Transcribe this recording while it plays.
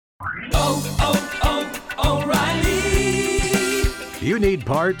O'Reilly. You need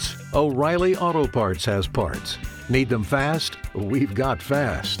parts? O'Reilly Auto Parts has parts. Need them fast? We've got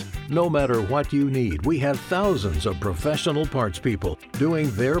fast. No matter what you need, we have thousands of professional parts people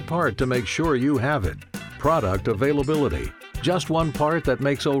doing their part to make sure you have it. Product availability. Just one part that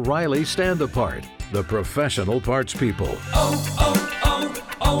makes O'Reilly stand apart. The professional parts people.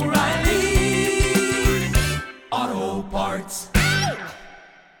 O'Reilly Auto Parts.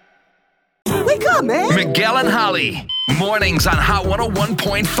 Wake up, man! Miguel and Holly. Mornings on Hot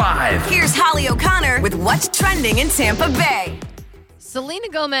 101.5. Here's Holly O'Connor with what's trending in Tampa Bay. Selena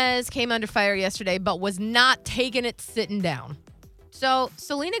Gomez came under fire yesterday, but was not taking it sitting down. So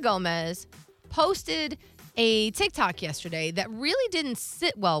Selena Gomez posted a TikTok yesterday that really didn't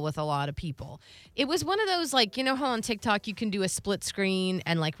sit well with a lot of people. It was one of those, like, you know how on TikTok you can do a split screen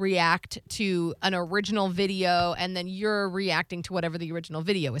and like react to an original video and then you're reacting to whatever the original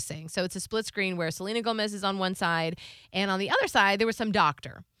video is saying. So it's a split screen where Selena Gomez is on one side and on the other side there was some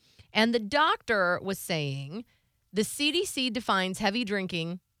doctor. And the doctor was saying the CDC defines heavy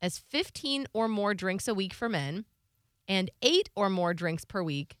drinking as 15 or more drinks a week for men and 8 or more drinks per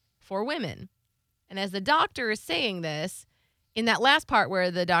week for women. And as the doctor is saying this, in that last part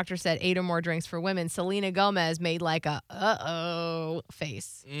where the doctor said 8 or more drinks for women, Selena Gomez made like a uh-oh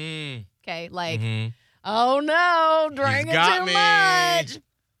face. Okay, like, oh no, drinking too much.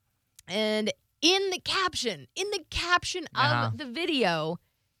 And in the caption of the video,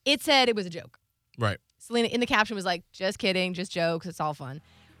 it said it was a joke. Right. Selena in the caption was like, just kidding, just jokes, it's all fun.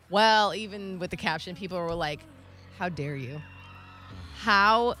 Well, even with the caption, people were like, how dare you?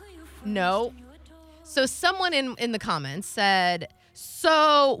 No. So someone in the comments said,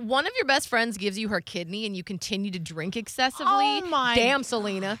 so one of your best friends gives you her kidney and you continue to drink excessively? Oh my Damn,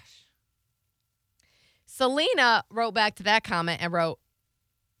 Selena. Selena wrote back to that comment and wrote,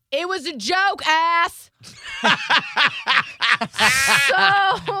 it was a joke, ass.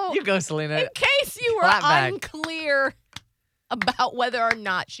 So, You go, Selena. in case you were Clap back. unclear about whether or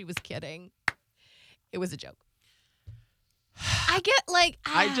not she was kidding, it was a joke. I get like,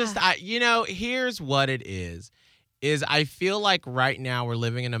 here's what it is I feel like right now we're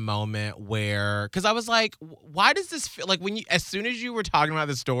living in a moment where, because I was like, why does this feel like as soon as you were talking about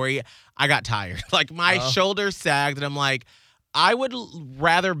the story, I got tired. Like my shoulders sagged and I'm like, I would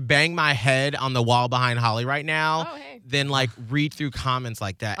rather bang my head on the wall behind Holly right now than like read through comments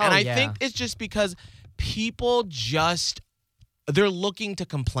like that. And I think it's just because people they're looking to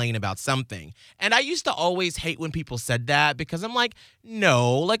complain about something. And I used to always hate when people said that because I'm like,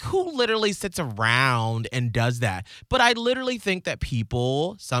 no, like who literally sits around and does that? But I literally think that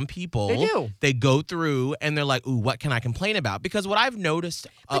some people, they go through and they're like, ooh, what can I complain about? Because what I've noticed.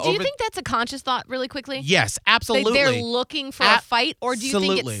 But do you think that's a conscious thought really quickly? Yes, absolutely. They're looking for a fight? Or do you think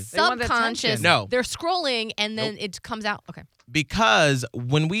Absolutely. it's They want subconscious? No. They're scrolling and then it comes out. Okay. Because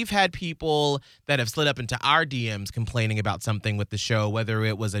when we've had people that have slid up into our DMs complaining about something with the show, whether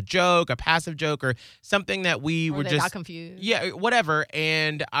it was a joke, a passive joke, or something that we were just got confused. Yeah, whatever.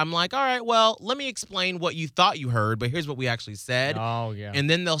 And I'm like, all right, well, let me explain what you thought you heard, but here's what we actually said. Oh, yeah. And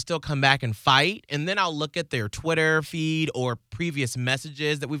then they'll still come back and fight. And then I'll look at their Twitter feed or previous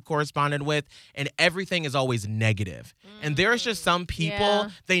messages that we've corresponded with, and everything is always negative. And there's just some people,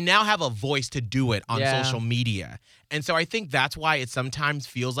 they now have a voice to do it on social media. And so I think that's why it sometimes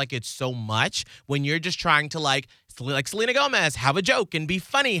feels like it's so much when you're just trying to like Selena Gomez, have a joke and be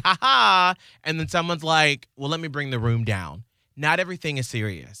funny, haha. And then someone's like, well, let me bring the room down. Not everything is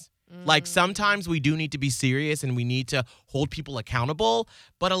serious. Like sometimes we do need to be serious and we need to hold people accountable.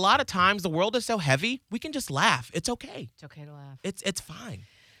 But a lot of times the world is so heavy, we can just laugh. It's okay. It's okay to laugh. It's fine.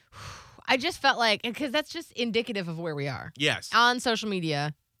 I just felt like, because that's just indicative of where we are. Yes. On social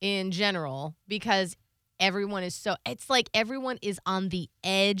media in general, because everyone is it's like everyone is on the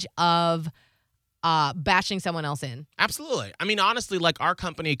edge of bashing someone else in. Absolutely. I mean, honestly, like our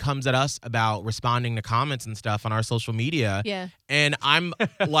company comes at us about responding to comments and stuff on our social media. Yeah. And I'm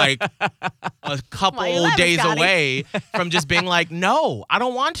like a couple laughing, days Scotty? away from just being like, no, I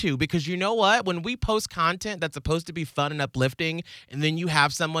don't want to. Because you know what? When we post content that's supposed to be fun and uplifting, and then you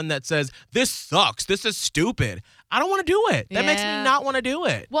have someone that says, this sucks, this is stupid, I don't want to do it. That makes me not want to do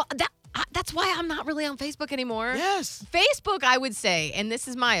it. Well, that's why I'm not really on Facebook anymore. Yes. Facebook, I would say, and this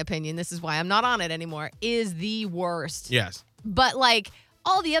is my opinion, this is why I'm not on it anymore, is the worst. Yes. But like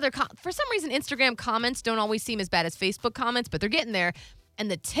all the other, for some reason, Instagram comments don't always seem as bad as Facebook comments, but they're getting there. And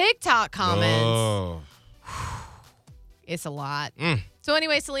the TikTok comments, it's a lot. So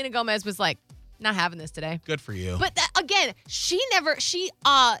anyway, Selena Gomez was like, not having this today. Good for you. But again,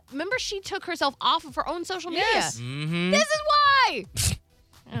 remember she took herself off of her own social media. Yes. Mm-hmm. This is why.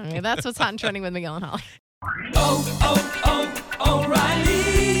 Okay, that's what's hot and trending with Miguel and Holly.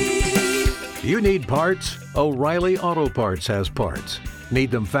 O'Reilly. You need parts? O'Reilly Auto Parts has parts. Need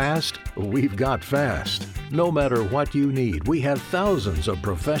them fast? We've got fast. No matter what you need, we have thousands of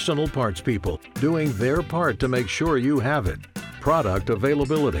professional parts people doing their part to make sure you have it. Product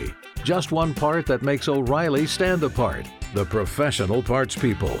availability. Just one part that makes O'Reilly stand apart. The professional parts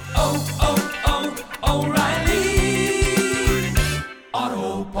people. O'Reilly.